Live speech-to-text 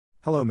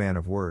Hello, man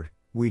of word,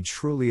 we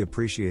truly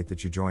appreciate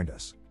that you joined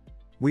us.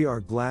 We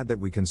are glad that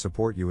we can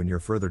support you in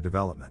your further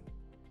development.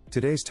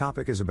 Today's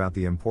topic is about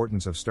the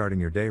importance of starting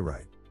your day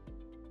right.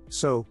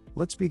 So,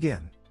 let's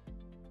begin.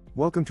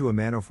 Welcome to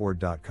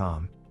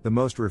amanofword.com, the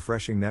most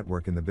refreshing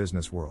network in the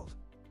business world.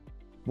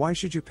 Why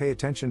should you pay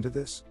attention to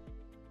this?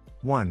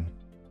 1.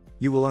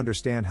 You will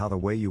understand how the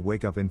way you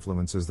wake up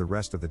influences the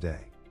rest of the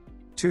day.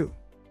 2.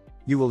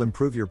 You will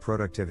improve your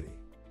productivity.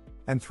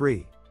 And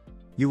 3.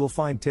 You will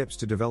find tips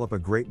to develop a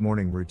great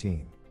morning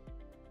routine.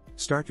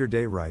 Start your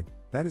day right,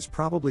 that is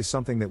probably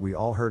something that we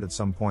all heard at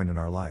some point in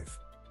our life.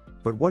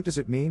 But what does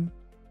it mean?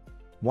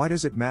 Why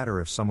does it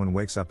matter if someone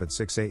wakes up at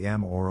 6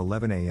 a.m. or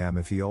 11 a.m.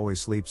 if he always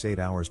sleeps 8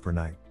 hours per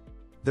night?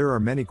 There are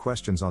many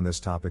questions on this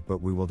topic,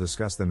 but we will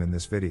discuss them in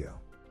this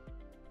video.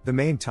 The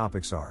main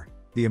topics are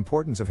the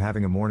importance of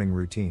having a morning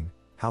routine,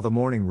 how the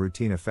morning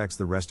routine affects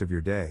the rest of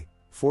your day,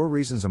 4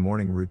 reasons a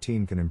morning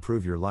routine can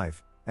improve your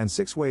life, and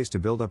 6 ways to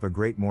build up a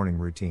great morning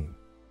routine.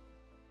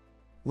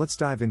 Let's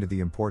dive into the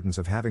importance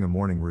of having a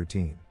morning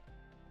routine.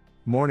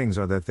 Mornings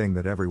are the thing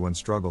that everyone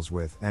struggles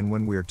with, and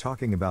when we are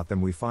talking about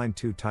them, we find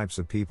 2 types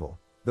of people: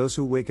 those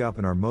who wake up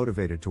and are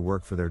motivated to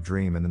work for their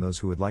dream, and then those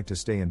who would like to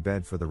stay in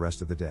bed for the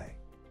rest of the day.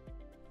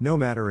 No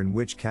matter in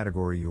which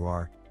category you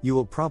are, you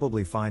will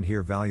probably find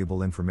here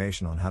valuable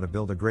information on how to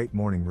build a great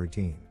morning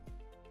routine.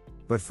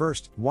 But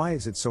first, why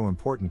is it so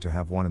important to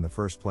have one in the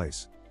first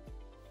place?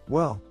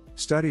 Well,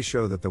 studies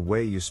show that the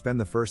way you spend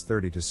the first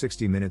 30 to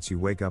 60 minutes you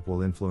wake up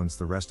will influence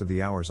the rest of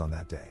the hours on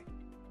that day.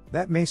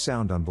 That may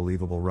sound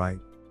unbelievable, right?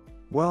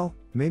 Well,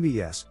 maybe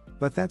yes,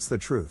 but that's the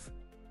truth.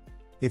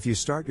 If you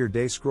start your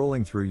day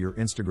scrolling through your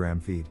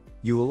Instagram feed,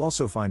 you will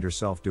also find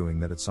yourself doing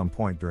that at some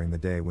point during the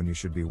day when you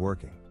should be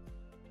working.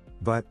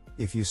 But,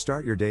 if you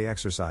start your day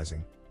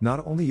exercising,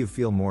 not only you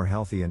feel more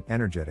healthy and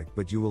energetic,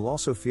 but you will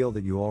also feel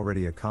that you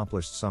already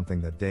accomplished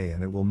something that day,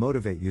 and it will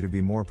motivate you to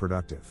be more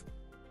productive.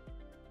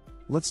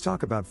 Let's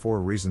talk about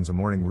 4 reasons a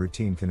morning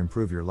routine can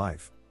improve your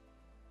life.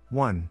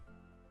 1.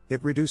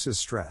 It reduces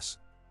stress.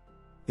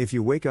 If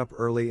you wake up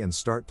early and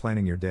start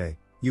planning your day,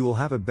 you will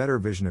have a better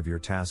vision of your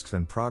tasks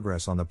and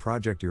progress on the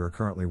project you are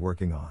currently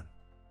working on.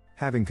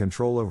 Having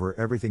control over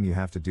everything you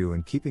have to do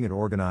and keeping it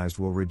organized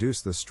will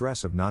reduce the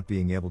stress of not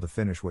being able to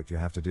finish what you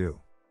have to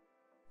do.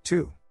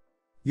 2.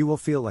 You will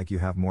feel like you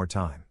have more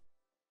time.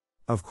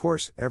 Of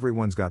course,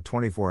 everyone's got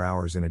 24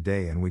 hours in a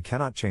day and we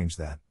cannot change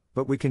that,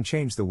 but we can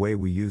change the way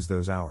we use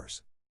those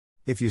hours.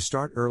 If you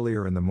start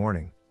earlier in the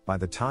morning, by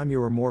the time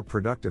you are more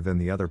productive in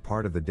the other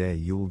part of the day,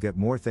 you will get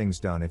more things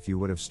done if you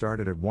would have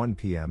started at 1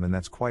 p.m., and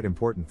that's quite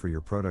important for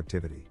your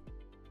productivity.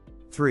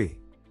 3.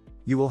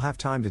 You will have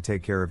time to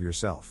take care of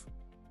yourself.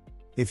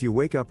 If you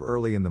wake up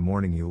early in the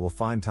morning, you will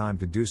find time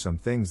to do some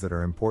things that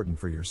are important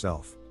for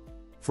yourself.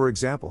 For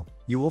example,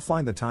 you will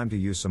find the time to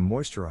use some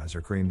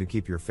moisturizer cream to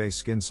keep your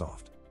skin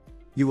soft.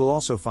 You will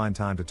also find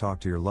time to talk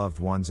to your loved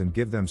ones and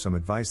give them some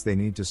advice they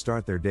need to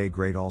start their day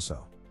great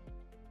also.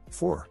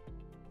 4.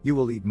 You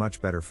will eat much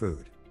better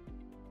food.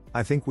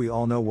 I think we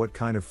all know what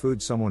kind of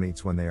food someone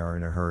eats when they are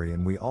in a hurry,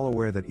 and we all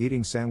aware that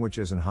eating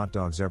sandwiches and hot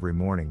dogs every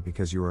morning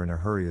because you are in a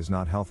hurry is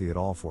not healthy at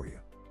all for you.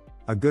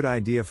 A good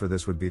idea for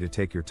this would be to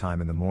take your time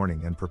in the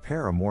morning and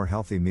prepare a more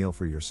healthy meal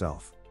for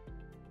yourself.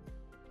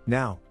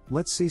 Now,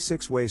 let's see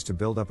 6 ways to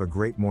build up a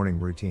great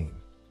morning routine.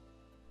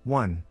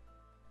 1.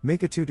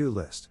 Make a to-do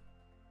list.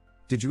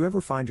 Did you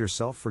ever find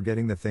yourself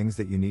forgetting the things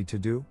that you need to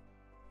do?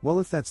 Well,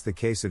 if that's the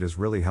case, it is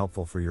really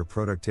helpful for your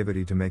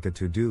productivity to make a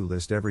to-do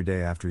list every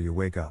day after you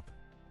wake up.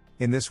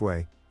 In this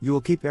way, you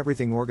will keep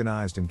everything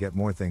organized and get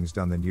more things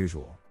done than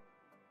usual.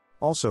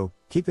 Also,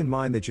 keep in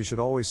mind that you should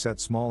always set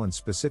small and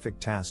specific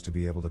tasks to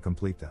be able to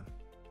complete them.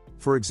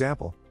 For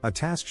example, a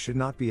task should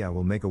not be "I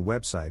will make a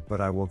website,"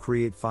 but "I will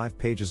create 5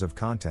 pages of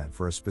content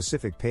for a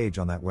specific page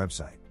on that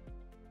website."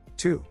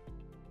 2.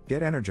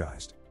 Get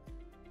energized.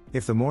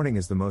 If the morning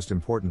is the most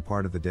important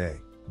part of the day,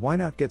 why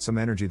not get some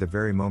energy the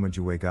very moment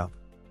you wake up?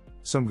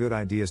 Some good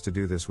ideas to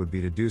do this would be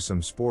to do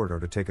some sport or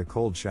to take a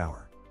cold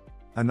shower.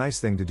 A nice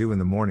thing to do in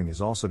the morning is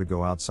also to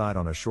go outside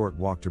on a short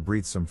walk to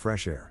breathe some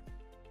fresh air.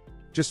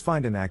 Just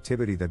find an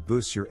activity that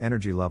boosts your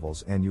energy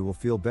levels and you will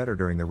feel better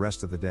during the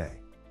rest of the day.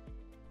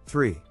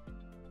 3.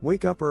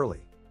 Wake up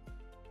early.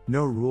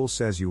 No rule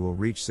says you will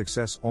reach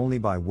success only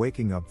by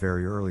waking up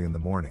very early in the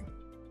morning.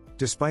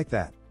 Despite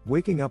that,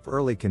 waking up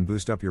early can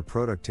boost up your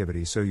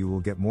productivity so you will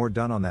get more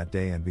done on that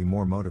day and be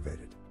more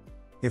motivated.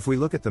 If we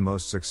look at the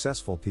most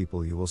successful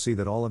people, you will see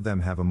that all of them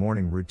have a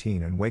morning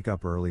routine and wake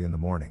up early in the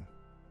morning.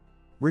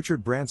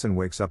 Richard Branson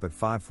wakes up at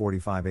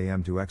 5:45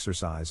 a.m. to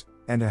exercise,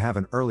 and to have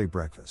an early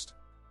breakfast.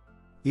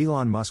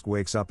 Elon Musk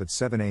wakes up at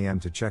 7 a.m.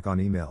 to check on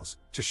emails,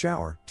 to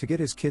shower, to get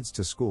his kids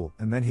to school,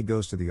 and then he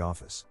goes to the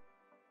office.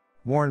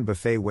 Warren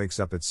Buffett wakes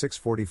up at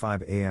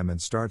 6:45 a.m.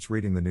 and starts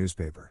reading the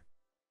newspaper.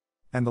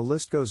 And the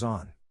list goes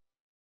on.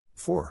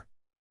 4.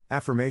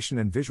 Affirmation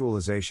and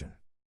visualization.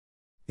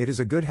 It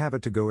is a good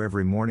habit to go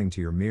every morning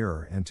to your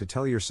mirror and to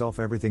tell yourself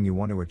everything you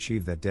want to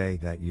achieve that day,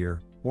 that year,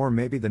 or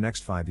maybe the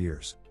next 5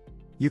 years.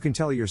 You can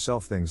tell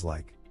yourself things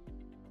like,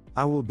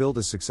 "I will build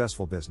a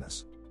successful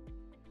business.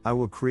 I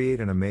will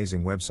create an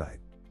amazing website.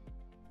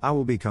 I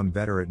will become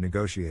better at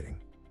negotiating.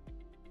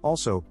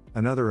 Also,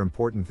 another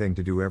important thing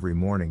to do every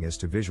morning is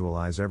to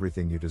visualize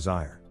everything you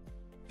desire.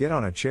 Get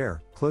on a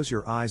chair, close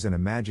your eyes and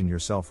imagine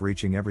yourself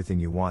reaching everything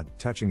you want,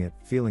 touching it,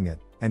 feeling it,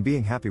 and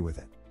being happy with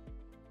it.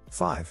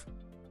 5.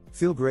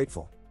 Feel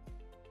grateful.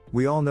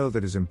 We all know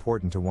that it is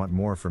important to want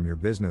more from your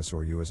business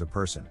or you as a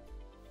person.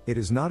 It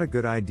is not a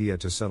good idea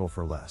to settle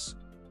for less.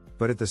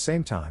 But at the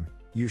same time,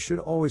 you should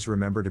always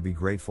remember to be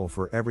grateful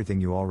for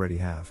everything you already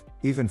have,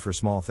 even for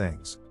small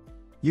things.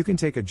 You can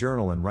take a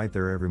journal and write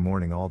there every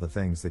morning all the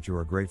things that you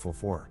are grateful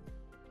for.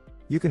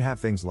 You can have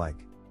things like,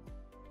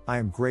 I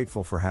am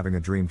grateful for having a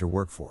dream to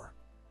work for.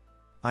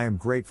 I am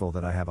grateful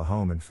that I have a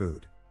home and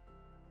food.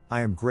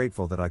 I am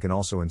grateful that I can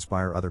also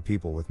inspire other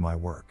people with my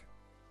work.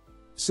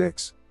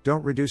 6.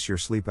 Don't reduce your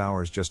sleep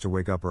hours just to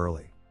wake up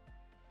early.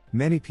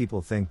 Many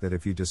people think that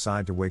if you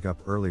decide to wake up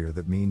earlier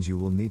that means you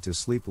will need to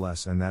sleep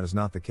less, and that is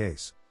not the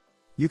case.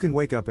 You can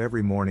wake up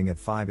every morning at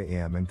 5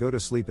 a.m. and go to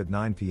sleep at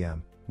 9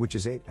 p.m., which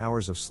is 8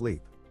 hours of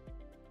sleep.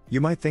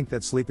 You might think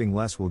that sleeping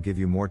less will give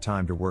you more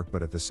time to work,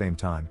 but at the same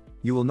time,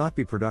 you will not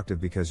be productive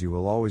because you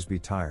will always be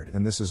tired,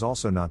 and this is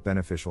also not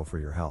beneficial for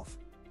your health.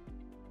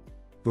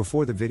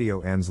 Before the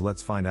video ends,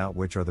 let's find out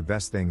which are the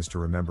best things to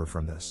remember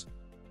from this.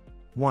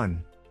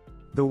 1.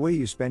 The way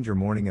you spend your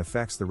morning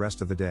affects the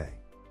rest of the day.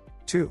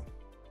 2.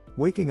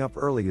 Waking up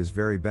early is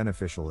very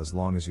beneficial as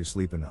long as you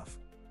sleep enough.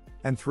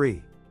 And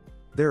 3.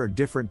 There are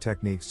different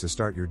techniques to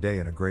start your day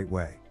in a great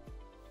way.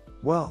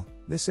 Well,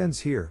 this ends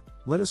here.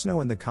 Let us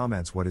know in the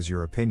comments what is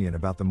your opinion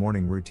about the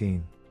morning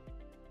routine.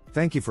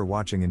 Thank you for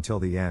watching until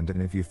the end,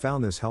 and if you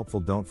found this helpful,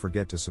 don't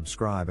forget to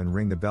subscribe and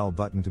ring the bell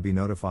button to be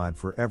notified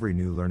for every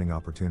new learning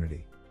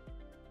opportunity.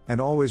 And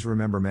always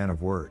remember, man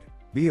of word,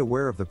 be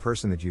aware of the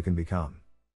person that you can become.